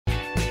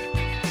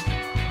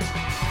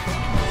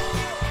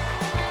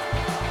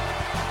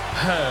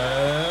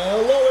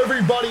Hello,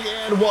 everybody,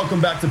 and welcome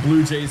back to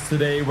Blue Jays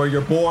Today. We're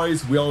your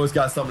boys. We always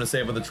got something to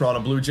say about the Toronto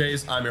Blue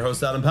Jays. I'm your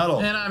host, Adam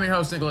Peddle. And I'm your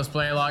host, Nicholas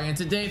Playlog. And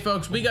today,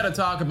 folks, we got to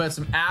talk about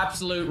some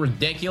absolute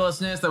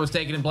ridiculousness that was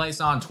taking place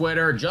on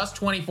Twitter just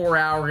 24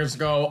 hours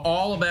ago,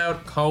 all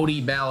about Cody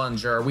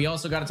Bellinger. We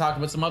also got to talk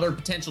about some other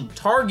potential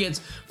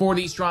targets for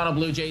these Toronto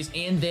Blue Jays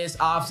in this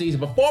offseason.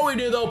 Before we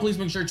do, though, please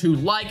make sure to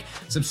like,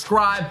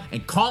 subscribe,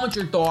 and comment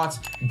your thoughts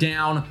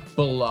down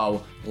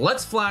below.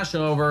 Let's flash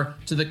over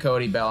to the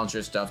Cody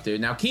Bellinger stuff,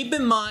 dude. Now, keep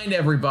in mind,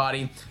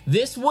 everybody,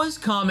 this was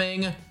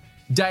coming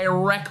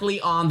directly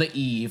on the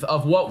eve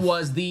of what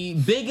was the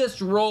biggest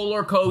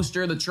roller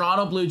coaster the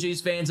Toronto Blue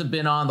Jays fans have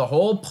been on, the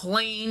whole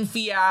plane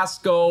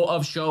fiasco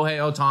of Shohei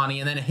Ohtani,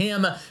 and then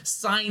him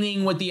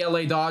signing with the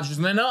LA Dodgers,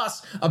 and then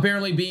us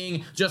apparently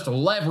being just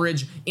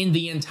leverage in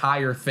the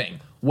entire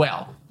thing.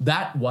 Well,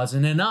 that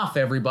wasn't enough,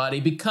 everybody,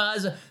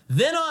 because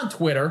then on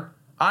Twitter,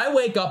 I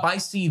wake up, I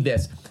see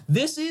this.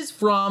 This is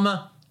from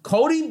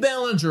Cody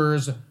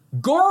Bellinger's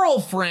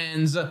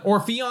girlfriend's or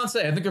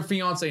fiance. I think her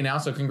fiance now,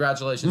 so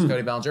congratulations,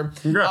 Cody Bellinger.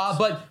 Congrats.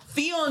 But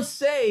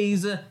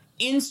fiance's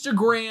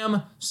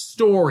Instagram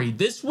story.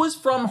 This was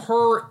from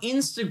her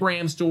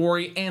Instagram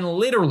story, and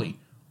literally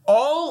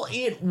all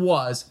it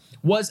was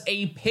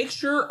a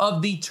picture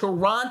of the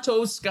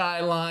Toronto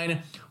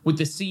skyline with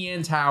the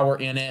CN Tower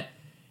in it.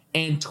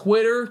 And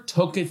Twitter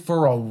took it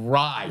for a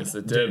ride. Yes,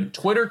 it did. Dude,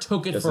 Twitter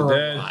took it for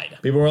a ride.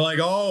 People were like,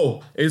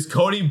 oh, is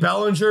Cody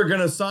Bellinger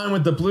going to sign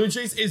with the Blue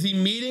Jays? Is he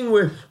meeting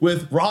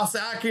with Ross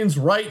Atkins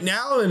right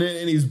now? And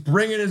he's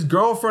bringing his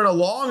girlfriend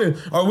along?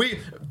 And are we...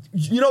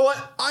 You know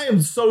what? I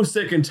am so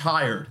sick and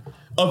tired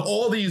of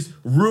all these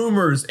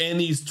rumors and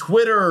these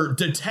Twitter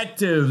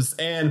detectives.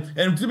 And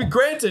to be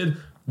granted...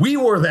 We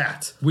were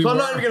that. I'm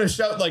not even going to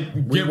shout,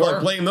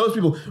 blame those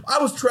people. I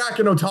was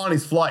tracking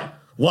Ohtani's flight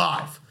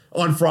live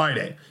on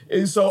Friday.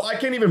 So I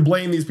can't even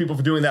blame these people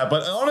for doing that.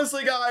 But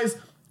honestly, guys,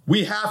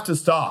 we have to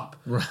stop.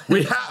 Right.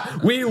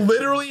 We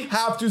literally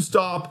have to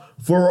stop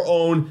for our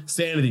own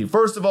sanity.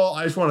 First of all,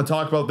 I just want to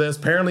talk about this.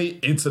 Apparently,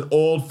 it's an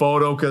old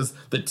photo because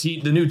the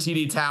new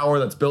TD Tower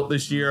that's built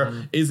this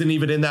year isn't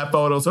even in that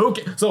photo. So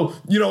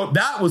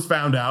that was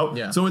found out.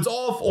 Yeah. So it's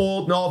all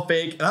old and all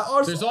fake.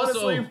 And There's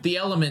also the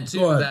element, too,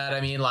 that,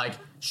 I mean, like,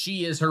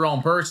 she is her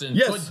own person.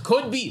 Yes.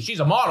 Could be.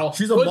 She's a model.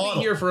 Could be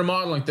here for a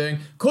modeling thing.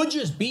 Could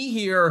just be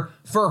here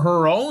for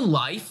her own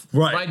life.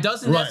 Right.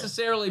 Doesn't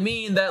necessarily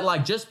mean that,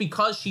 like, just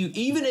because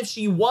even if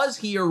she was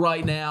here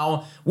right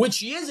now, which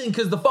she isn't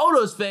because the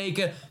photo's fake,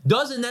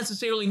 doesn't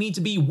necessarily need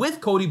to be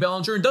with Cody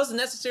Bellinger and doesn't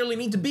necessarily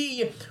need to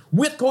be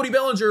with Cody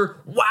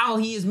Bellinger while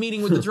he is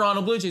meeting with the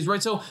Toronto Blue Jays,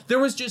 right? So there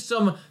was just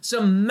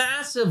some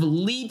massive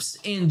leaps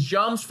and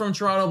jumps from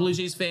Toronto Blue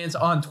Jays fans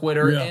on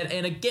Twitter. Yeah.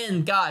 And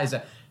again, guys,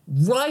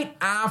 right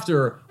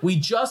after we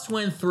just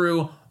went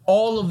through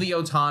all of the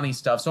Ohtani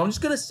stuff. So I'm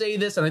just going to say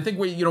this, and I think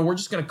we're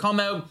just going to come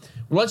out,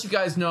 we'll let you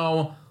guys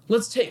know,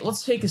 let's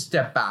take a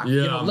step back.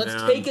 Yeah, let's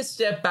take a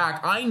step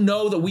back. I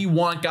know that we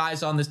want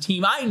guys on this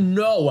team. I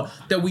know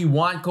that we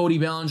want Cody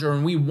Bellinger,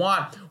 and we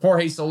want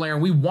Jorge Soler,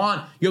 and we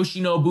want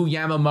Yoshinobu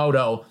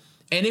Yamamoto.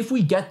 And if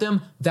we get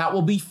them, that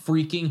will be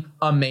freaking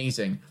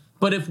amazing.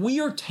 But if we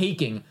are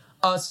taking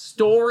a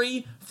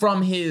story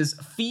from his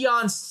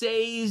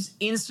fiance's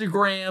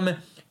Instagram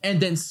and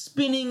then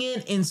spinning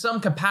it in some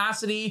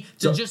capacity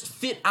to just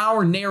fit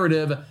our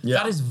narrative,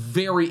 that is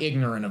very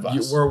ignorant of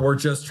us. We're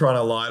just trying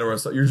to lie to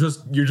ourselves.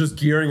 You're just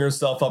gearing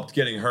yourself up to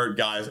getting hurt,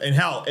 guys. And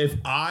hell, if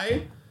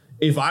I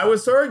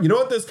was her, you know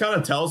what this kind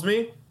of tells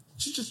me?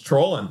 She's just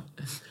trolling.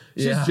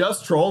 She's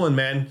just trolling,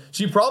 man.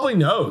 She probably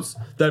knows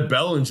that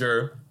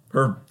Bellinger,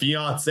 her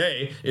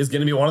fiance, is going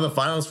to be one of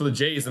the finalists for the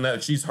Jays, and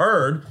that she's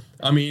heard,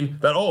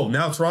 that,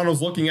 now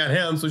Toronto's looking at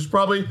him, so she's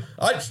probably,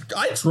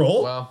 I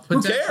troll. Well,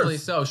 who potentially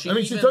cares? so.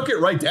 She took it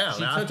right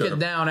down after. She took it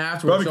down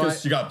afterwards. Probably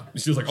because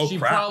she was like, oh, she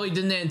crap. She probably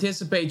didn't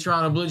anticipate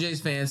Toronto Blue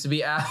Jays fans to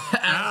be as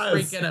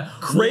freaking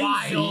crazy.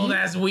 Wild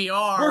as we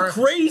are. We're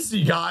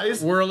crazy,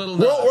 guys. We're a little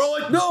nuts. We're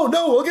like, no,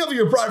 we'll give you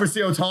your privacy,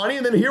 Ohtani,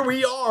 and then here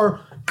we are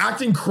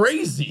acting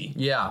crazy.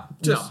 Yeah.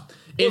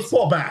 Let's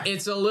fall back.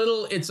 It's a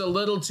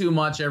little too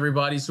much,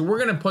 everybody. So we're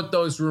going to put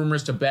those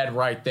rumors to bed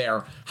right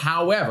there.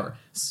 However,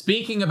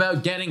 speaking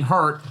about getting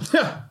hurt,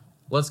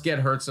 let's get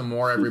hurt some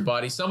more,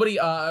 everybody. Somebody,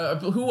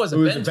 who was it?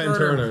 Ben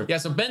Turner. Yeah,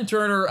 so Ben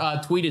Turner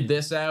tweeted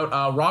this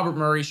out. Robert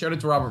Murray, shout out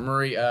to Robert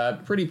Murray,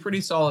 pretty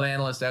solid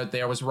analyst out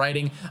there, was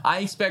writing, I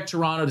expect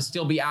Toronto to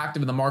still be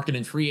active in the market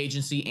in free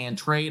agency and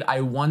trade.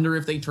 I wonder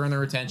if they turn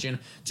their attention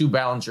to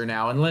Bellinger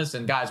now. And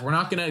listen, guys, we're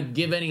not going to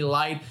give any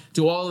light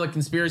to all of the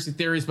conspiracy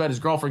theories about his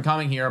girlfriend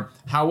coming here.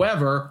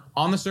 However,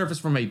 on the surface,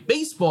 from a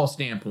baseball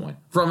standpoint,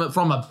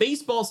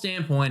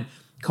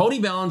 Cody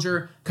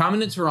Bellinger coming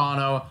to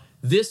Toronto,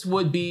 this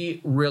would be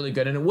really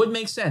good. And it would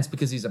make sense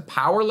because he's a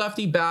power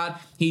lefty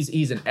bat.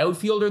 He's an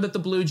outfielder that the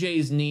Blue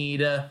Jays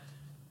need.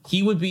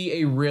 he would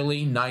be a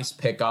really nice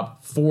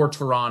pickup for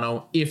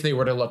Toronto if they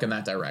were to look in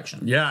that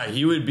direction. Yeah,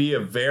 he would be a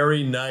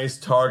very nice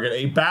target,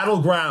 a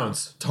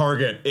battlegrounds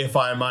target, if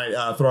I might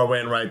throw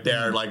in right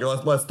there. Like,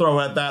 let's throw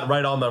at that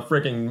right on the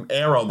freaking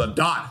arrow, the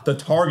dot, the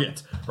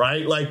target,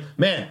 right? Like,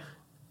 man,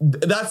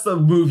 that's the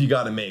move you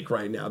got to make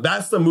right now.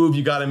 That's the move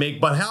you got to make.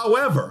 But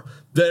however,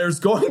 there's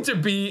going to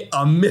be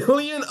a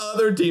million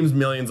other teams,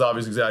 millions,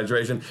 obvious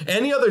exaggeration.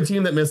 Any other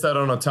team that missed out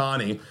on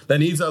Ohtani that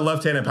needs a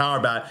left-handed power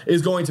bat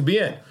is going to be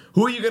in.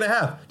 Who are you going to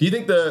have? Do you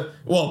think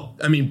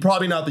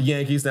probably not the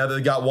Yankees now that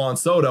they got Juan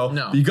Soto.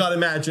 No. You got to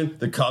imagine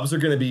the Cubs are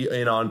going to be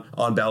in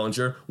on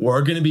Bellinger.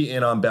 We're going to be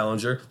in on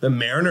Bellinger. The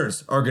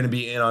Mariners are going to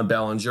be in on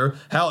Bellinger.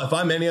 Hell, if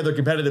I'm any other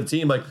competitive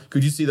team, like,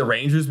 could you see the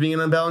Rangers being in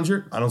on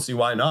Bellinger? I don't see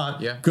why not.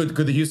 Yeah. Could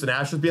the Houston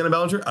Astros be in on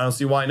Bellinger? I don't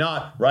see why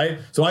not, right?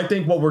 So I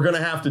think what we're going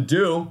to have to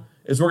do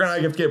is we're going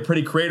to have to get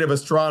pretty creative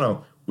as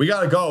Toronto. We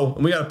got to go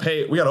and we got to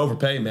pay. We got to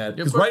overpay, man.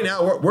 Because right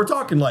now we're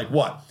talking like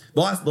what?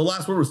 The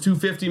last word was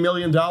 $250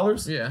 million.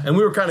 Yeah. And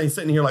we were kind of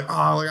sitting here like,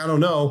 I don't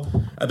know.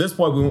 At this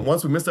point,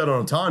 once we missed out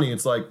on Ohtani,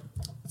 it's like,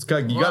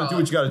 you got to do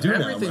what you got to do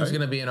now. Everything's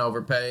going to be an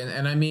overpay.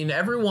 And I mean,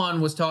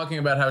 everyone was talking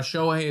about how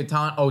Shohei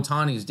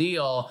Ohtani's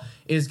deal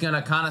is going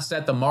to kind of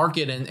set the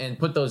market and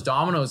put those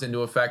dominoes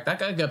into effect. That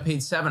guy got paid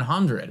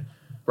 $700.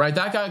 Right,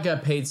 that guy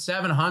got paid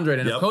 $700,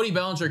 and if Cody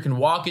Bellinger can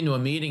walk into a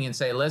meeting and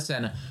say,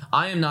 "Listen,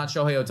 I am not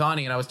Shohei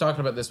Ohtani," and I was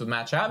talking about this with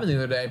Matt Chapman the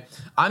other day,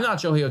 I'm not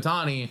Shohei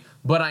Ohtani,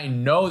 but I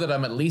know that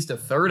I'm at least a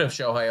third of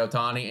Shohei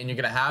Ohtani, and you're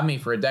going to have me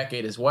for a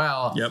decade as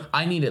well. Yep.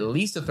 I need at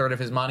least a third of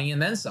his money and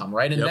then some,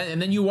 right?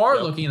 And then you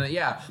are looking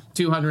at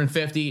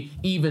 250,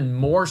 even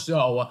more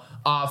so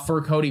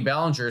for Cody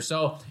Bellinger.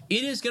 So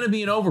it is going to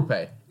be an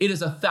overpay. It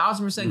is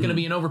 1,000% going to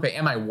be an overpay.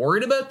 Am I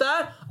worried about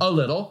that? A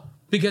little.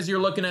 Because you're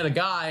looking at a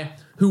guy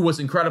who was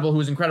incredible,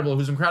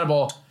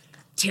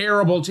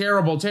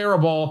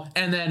 terrible,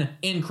 and then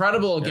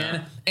incredible again.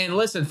 Yeah. And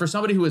listen, for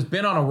somebody who has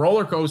been on a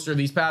roller coaster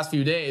these past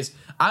few days,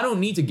 I don't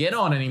need to get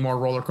on any more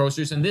roller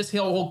coasters, and this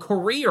whole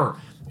career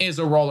is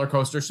a roller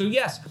coaster. So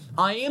yes,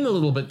 I am a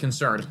little bit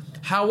concerned.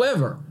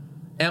 However,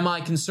 am I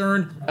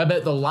concerned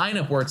about the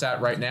lineup where it's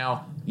at right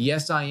now?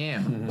 Yes, I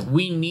am. Mm-hmm.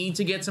 We need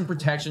to get some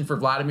protection for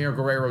Vladimir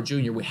Guerrero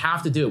Jr. We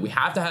have to do it. We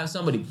have to have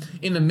somebody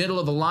in the middle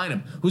of the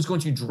lineup who's going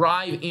to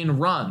drive in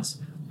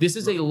runs. This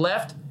is a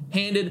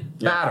left-handed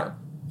batter,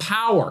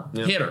 power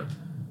hitter,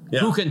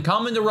 who can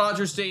come into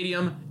Rogers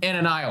Stadium and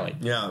annihilate.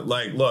 Yeah,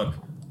 like, look,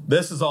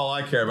 this is all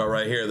I care about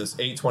right here, this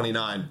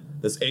 829.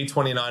 This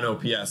 829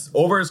 OPS.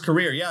 Over his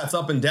career, it's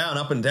up and down.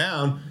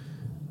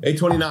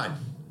 829.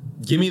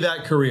 Give me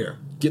that career.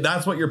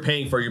 That's what you're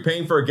paying for. You're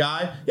paying for a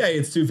guy,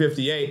 it's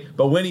 258,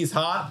 but when he's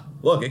hot,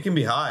 look, it can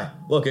be high.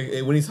 Look,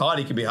 when he's hot,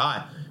 he can be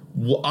high.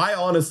 I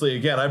honestly,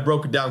 again, I've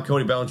broken down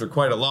Cody Bellinger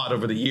quite a lot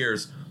over the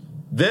years.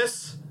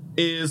 This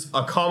is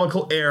a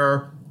comical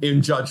error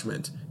in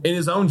judgment, in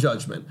his own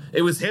judgment.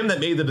 It was him that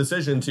made the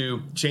decision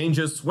to change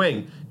his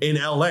swing in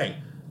LA.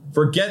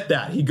 Forget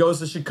that. He goes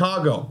to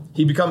Chicago.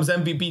 He becomes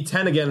MVP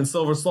 10 again in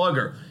Silver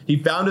Slugger. He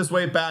found his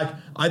way back.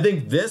 I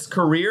think this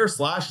career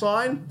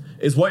 /line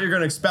is what you're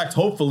going to expect,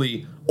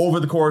 hopefully, over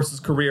the course of his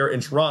career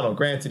in Toronto.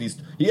 Granted,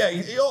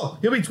 he'll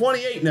be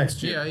 28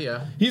 next year.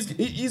 Yeah. He's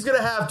going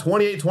to have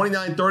 28,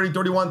 29, 30,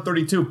 31,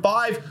 32.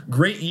 5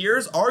 great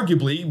years,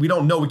 arguably. We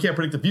don't know. We can't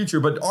predict the future,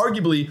 but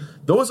arguably,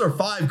 those are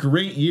 5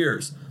 great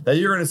years that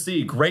you're going to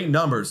see great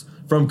numbers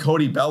from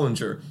Cody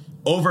Bellinger.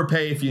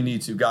 Overpay if you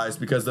need to, guys,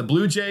 because the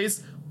Blue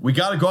Jays, we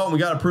got to go out and we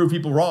got to prove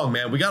people wrong,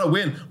 man. We got to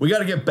win. We got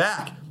to get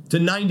back to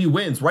 90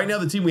 wins. Right now,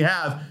 the team we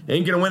have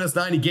ain't going to win us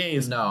 90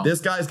 games. No.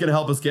 This guy's going to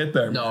help us get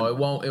there, No,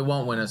 man. It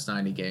won't win us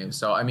 90 games.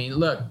 So, I mean,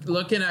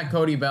 looking at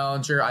Cody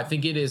Bellinger, I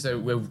think it is a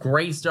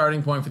great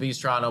starting point for these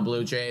Toronto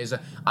Blue Jays.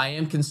 I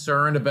am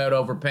concerned about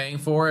overpaying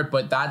for it,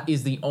 but that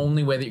is the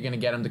only way that you're going to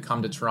get him to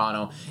come to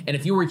Toronto. And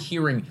if you were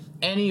hearing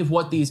any of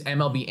what these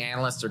MLB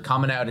analysts are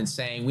coming out and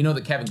saying, we know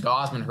that Kevin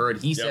Gausman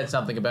heard, he said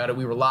something about it.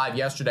 We were live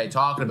yesterday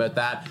talking about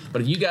that.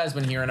 But if you guys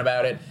have been hearing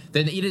about it,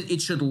 then it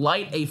should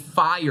light a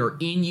fire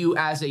in you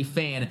as a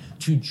fan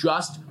to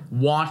just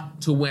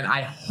want to win.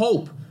 I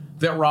hope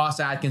that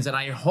Ross Atkins and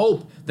I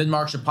hope that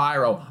Mark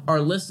Shapiro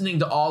are listening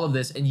to all of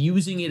this and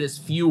using it as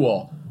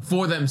fuel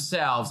for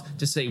themselves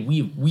to say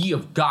we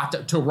have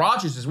got to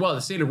Rogers as well,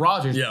 the state of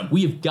Rogers,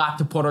 we have got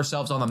to put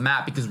ourselves on the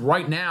map because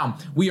right now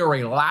we are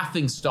a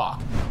laughing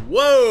stock.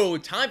 Whoa,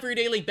 time for your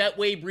daily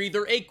Betway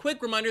breather. A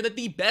quick reminder that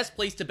the best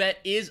place to bet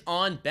is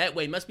on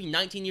Betway. Must be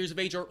 19 years of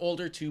age or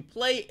older to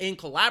play. In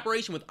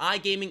collaboration with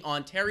iGaming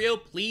Ontario,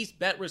 please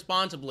bet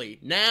responsibly.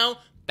 Now,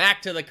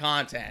 back to the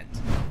content.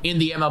 In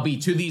the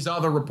MLB, to these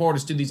other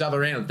reporters, to these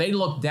other analysts, they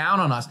look down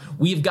on us.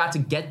 We've got to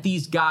get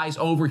these guys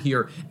over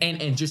here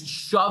and just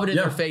shove it in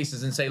their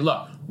faces and say,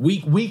 look,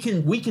 we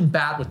can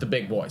bat with the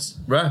big boys.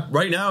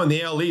 Right now in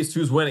the AL East,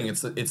 who's winning?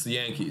 It's the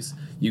Yankees.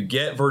 You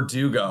get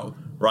Verdugo,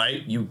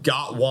 right? You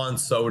got Juan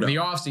Soto. In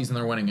the offseason,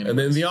 they're winning it. And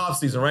then in the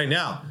offseason right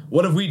now,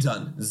 what have we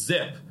done?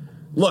 Zip.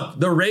 Look,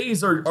 the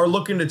Rays are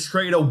looking to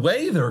trade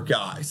away their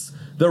guys.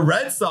 The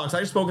Red Sox,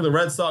 I spoke with a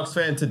Red Sox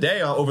fan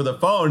today over the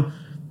phone.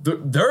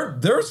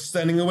 they're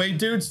sending away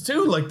dudes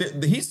too.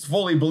 Like he's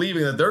fully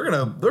believing that they're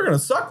gonna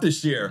suck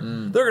this year.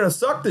 They're gonna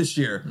suck this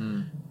year.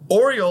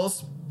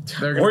 Orioles.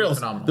 They're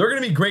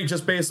gonna be great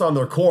just based on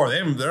their core.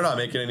 They're not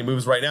making any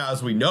moves right now,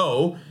 as we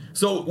know.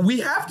 So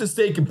we have to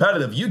stay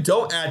competitive. You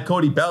don't add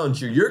Cody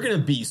Bellinger, you're going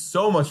to be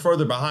so much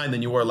further behind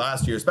than you were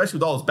last year, especially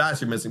with all those bats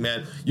you're missing,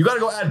 man. You got to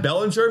go add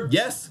Bellinger.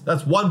 Yes,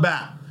 that's one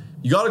bat.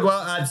 You got to go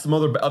out and add some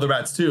other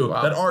bats too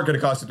that aren't going to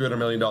cost you $300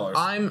 million.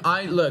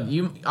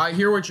 I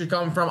hear what you're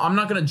coming from. I'm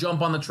not going to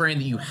jump on the train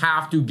that you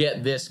have to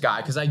get this guy,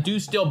 because I do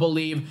still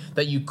believe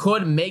that you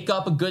could make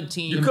up a good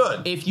team. You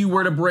could, if you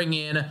were to bring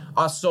in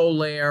a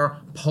Soler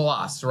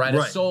plus, right?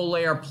 A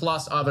Soler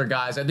plus other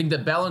guys. I think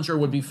that Bellinger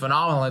would be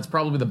phenomenal. It's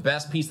probably the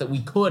best piece that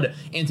we could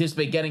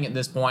anticipate getting at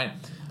this point.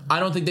 I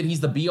don't think that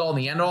he's the be-all and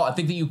the end-all. I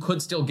think that you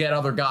could still get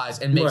other guys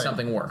and make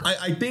something work.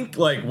 I think,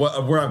 like,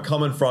 where I'm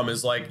coming from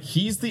is, like,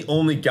 he's the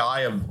only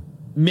guy of...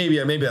 Maybe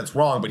that's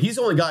wrong, but he's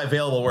the only guy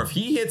available where if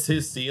he hits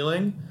his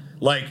ceiling,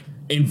 like,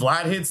 and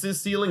Vlad hits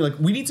his ceiling, like,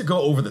 we need to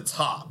go over the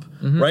top,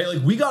 right?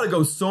 Like, we got to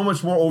go so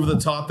much more over the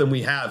top than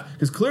we have.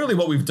 Because clearly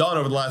what we've done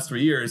over the last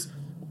 3 years...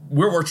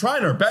 We're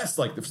trying our best.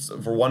 Like,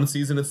 for one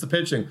season it's the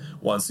pitching,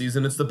 one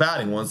season it's the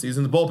batting, one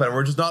season the bullpen.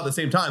 We're just not at the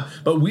same time.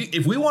 But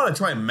if we want to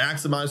try and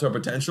maximize our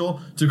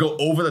potential to go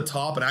over the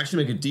top and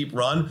actually make a deep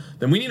run,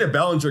 then we need a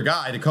Bellinger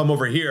guy to come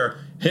over here,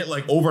 hit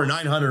like over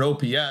 900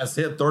 OPS,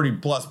 hit 30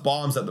 plus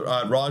bombs at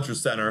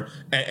Rogers Center,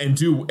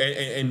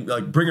 and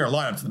like bring our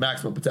lineup to the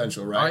maximum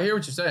potential. Right? I hear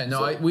what you're saying.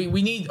 No,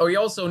 we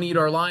also need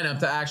our lineup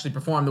to actually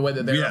perform the way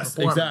that they're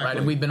performing. Exactly. Right?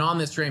 And we've been on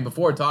this train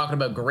before talking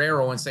about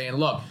Guerrero and saying,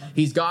 look,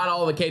 he's got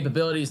all the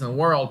capabilities in the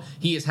world.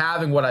 He is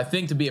having what I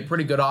think to be a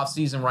pretty good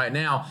offseason right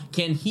now.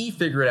 Can he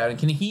figure it out, and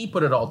can he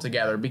put it all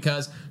together?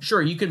 Because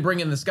sure, you can bring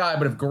in this guy,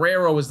 but if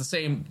Guerrero is the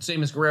same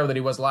as Guerrero that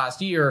he was last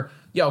year,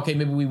 yeah, okay,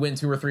 maybe we win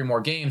 2 or 3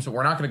 more games, but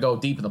we're not going to go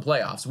deep in the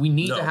playoffs. We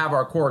need to have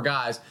our core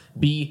guys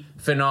be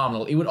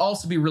phenomenal. It would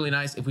also be really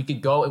nice if we could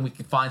go and we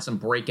could find some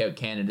breakout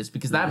candidates,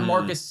 because that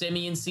Marcus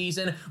Semien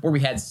season where we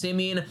had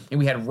Semien and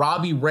we had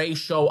Robbie Ray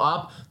show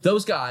up,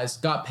 those guys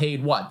got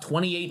paid, what,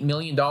 $28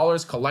 million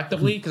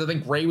collectively? Because I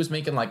think Ray was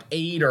making like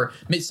 8 or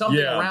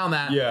something around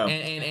that,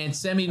 and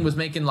Semien was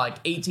making like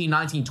 18,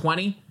 19,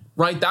 20.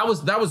 Right, that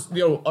was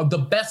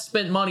the best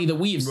spent money that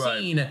we have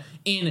seen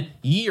in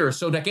years.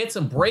 So to get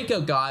some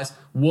breakout guys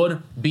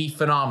would be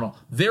phenomenal.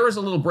 There is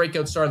a little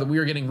breakout star that we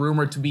are getting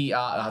rumored to be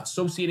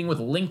associating with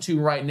Link to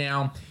right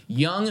now,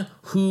 Young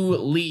Hoo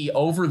Lee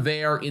over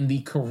there in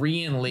the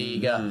Korean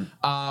League.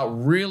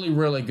 Really,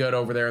 really good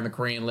over there in the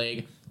Korean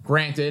League.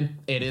 Granted,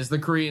 it is the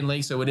Korean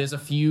League, so it is a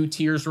few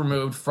tiers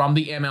removed from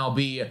the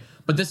MLB.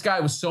 But this guy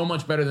was so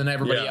much better than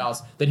everybody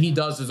else that he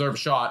does deserve a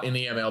shot in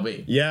the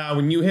MLB. Yeah,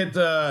 when you hit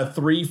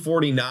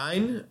 349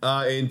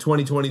 in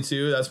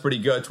 2022, that's pretty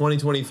good.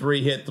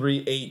 2023 hit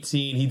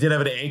 318. He did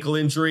have an ankle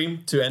injury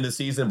to end the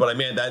season, but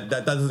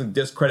that doesn't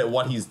discredit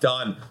what he's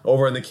done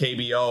over in the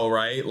KBO,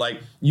 right? Like,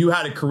 you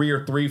had a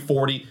career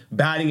 340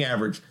 batting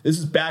average. This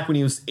is back when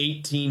he was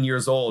 18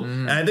 years old.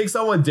 And I think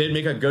someone did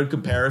make a good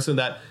comparison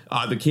that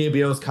the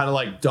KBO is kind of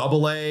like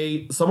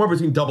AA, somewhere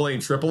between AA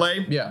and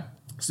AAA. Yeah.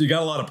 So you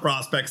got a lot of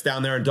prospects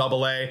down there in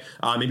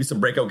AA, maybe some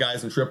breakout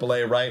guys in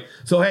AAA, right?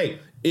 So, hey,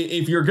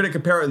 if you're going to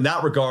compare it in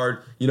that regard,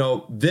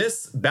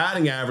 this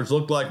batting average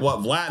looked like what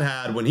Vlad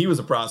had when he was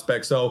a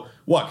prospect. So,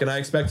 what, can I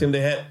expect him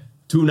to hit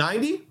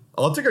 290?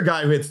 I'll take a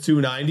guy who hits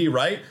 290,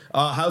 right?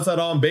 How's that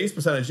on base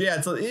percentage?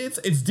 Yeah,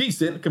 it's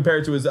decent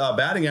compared to his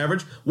batting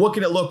average. What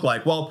can it look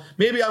like? Well,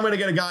 maybe I'm going to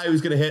get a guy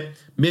who's going to hit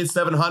mid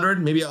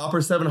 700, maybe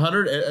upper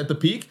 700 at the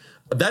peak.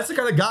 That's the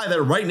kind of guy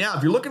that right now,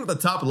 if you're looking at the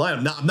top of the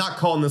lineup, I'm not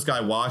calling this guy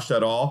washed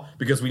at all,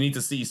 because we need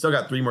to see, he's still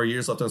got 3 more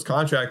years left on his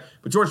contract.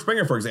 But George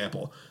Springer, for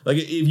example, like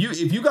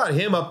if you got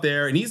him up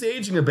there and he's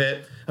aging a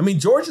bit, I mean,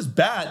 George's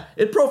bat,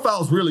 it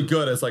profiles really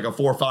good as like a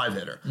 4 or 5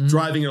 hitter,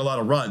 driving in a lot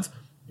of runs.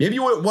 Maybe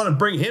you want to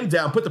bring him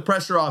down, put the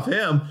pressure off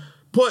him,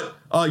 put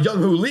Young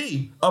Hoo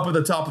Lee up at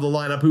the top of the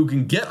lineup who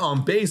can get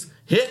on base,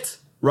 hit,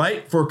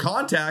 right, for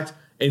contact,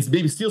 and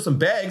maybe steal some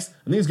bags.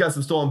 I think he's got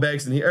some stolen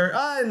bags in here.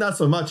 Not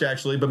so much,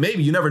 actually, but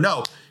maybe. You never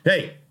know.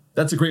 Hey,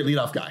 that's a great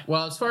leadoff guy.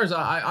 Well, as far as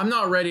I'm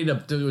not ready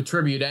to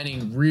attribute any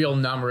real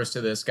numbers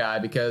to this guy,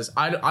 because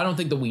I don't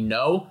think that we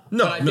know.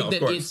 No, but I think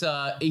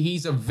that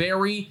he's a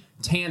very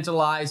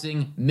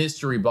tantalizing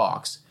mystery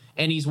box.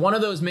 And he's one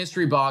of those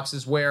mystery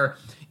boxes where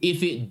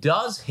if it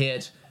does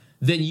hit,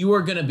 then you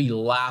are going to be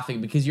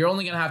laughing, because you're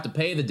only going to have to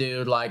pay the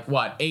dude like,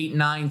 what, $8,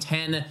 $9,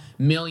 $10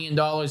 million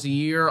a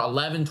year,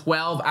 11,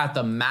 12 at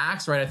the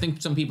max, right? I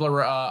think some people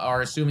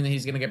are assuming that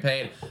he's going to get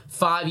paid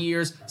 5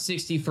 years,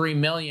 $63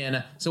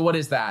 million. So what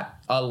is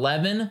that?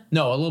 11?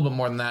 No, a little bit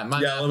more than that. My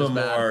a little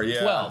bit more,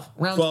 yeah. 12.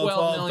 Around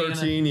 12 million.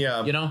 13,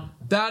 yeah.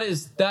 That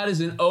is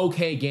an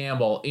okay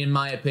gamble, in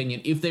my opinion,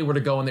 if they were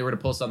to go and they were to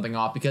pull something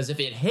off, because if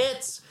it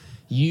hits,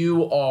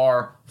 you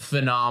are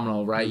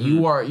phenomenal, right?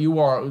 You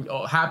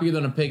are happier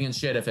than a pig in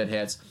shit if it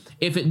hits.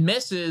 If it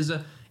misses,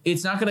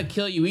 it's not going to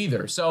kill you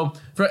either. So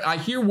I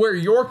hear where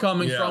you're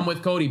coming from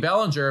with Cody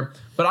Bellinger,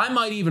 but I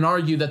might even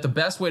argue that the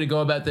best way to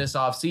go about this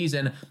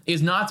offseason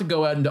is not to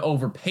go out and to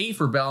overpay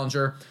for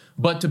Bellinger,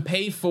 but to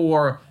pay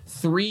for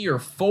 3 or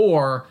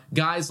 4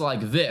 guys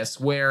like this,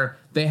 where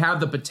they have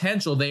the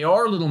potential. They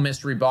are little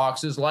mystery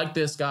boxes like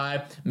this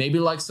guy, maybe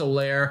like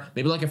Soler,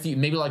 maybe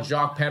like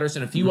Jacques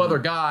Pedersen, a few other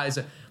guys,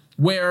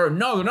 where,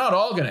 no, they're not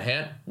all going to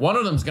hit. One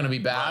of them's going to be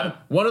bad.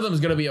 One of them's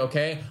going to be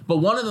okay. But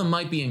one of them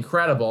might be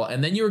incredible.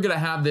 And then you're going to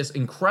have this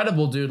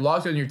incredible dude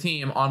locked on your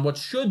team on what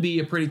should be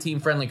a pretty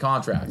team-friendly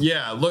contract.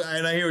 Yeah, look,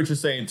 and I hear what you're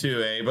saying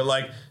too, But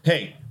like,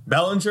 hey,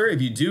 Bellinger,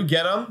 if you do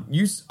get him,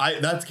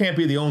 that can't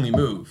be the only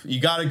move.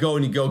 You got to go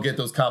and you go get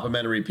those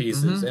complimentary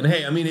pieces. And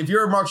hey, I mean, if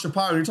you're Mark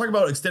Shapiro, you're talking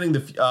about extending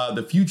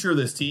the future of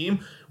this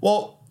team,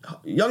 well,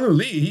 Younghoe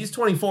Lee, he's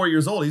 24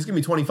 years old. He's going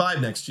to be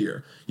 25 next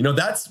year. You know,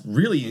 that's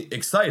really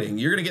exciting.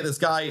 You're going to get this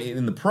guy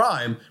in the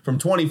prime from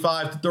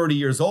 25 to 30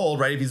 years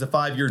old, right? If he's a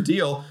 5-year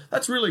deal,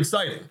 that's really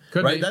exciting,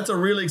 right? That's a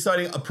really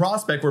exciting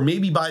prospect where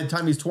maybe by the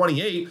time he's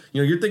 28, you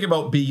know, you're thinking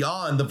about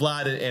beyond the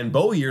Vlad and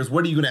Bo years.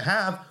 What are you going to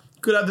have?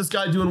 Could have this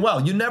guy doing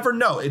well. You never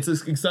know. It's an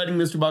exciting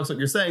mystery box like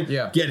you're saying.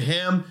 Yeah. Get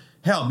him.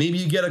 Hell, maybe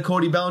you get a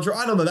Cody Bellinger.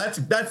 I don't know.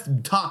 That's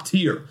top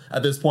tier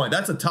at this point.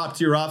 That's a top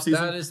tier offseason.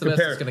 That is the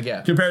best it's going to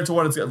get. Compared to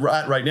what it's at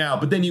right now.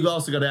 But then you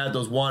also got to add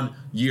those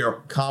 1-year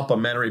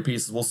complimentary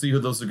pieces. We'll see who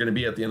those are going to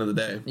be at the end of the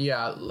day.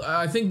 Yeah,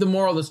 I think the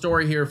moral of the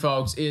story here,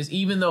 folks, is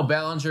even though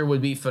Bellinger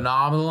would be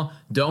phenomenal,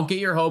 don't get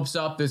your hopes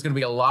up. There's going to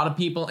be a lot of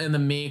people in the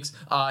mix.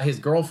 His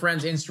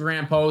girlfriend's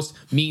Instagram post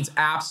means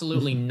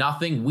absolutely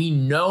nothing. We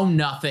know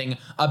nothing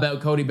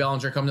about Cody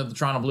Bellinger coming to the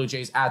Toronto Blue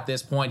Jays at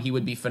this point. He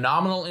would be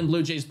phenomenal in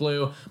Blue Jays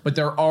blue, but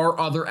there are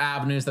other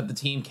avenues that the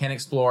team can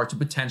explore to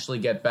potentially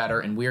get better,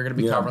 and we are going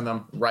to be covering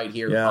them right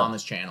here on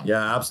this channel.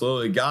 Yeah,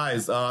 absolutely.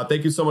 Guys,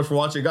 thank you so much for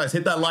watching. Guys,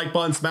 hit that like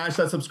button, smash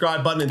that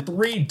subscribe button, and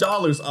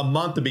 $3 a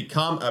month to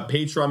become a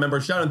Patreon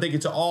member. Shout out and thank you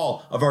to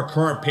all of our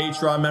current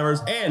Patreon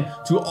members and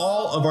to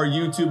all of our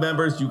YouTube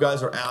members. You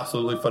guys are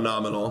absolutely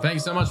phenomenal. Thank you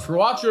so much for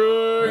watching.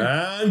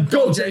 And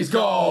go Jays,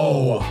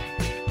 go!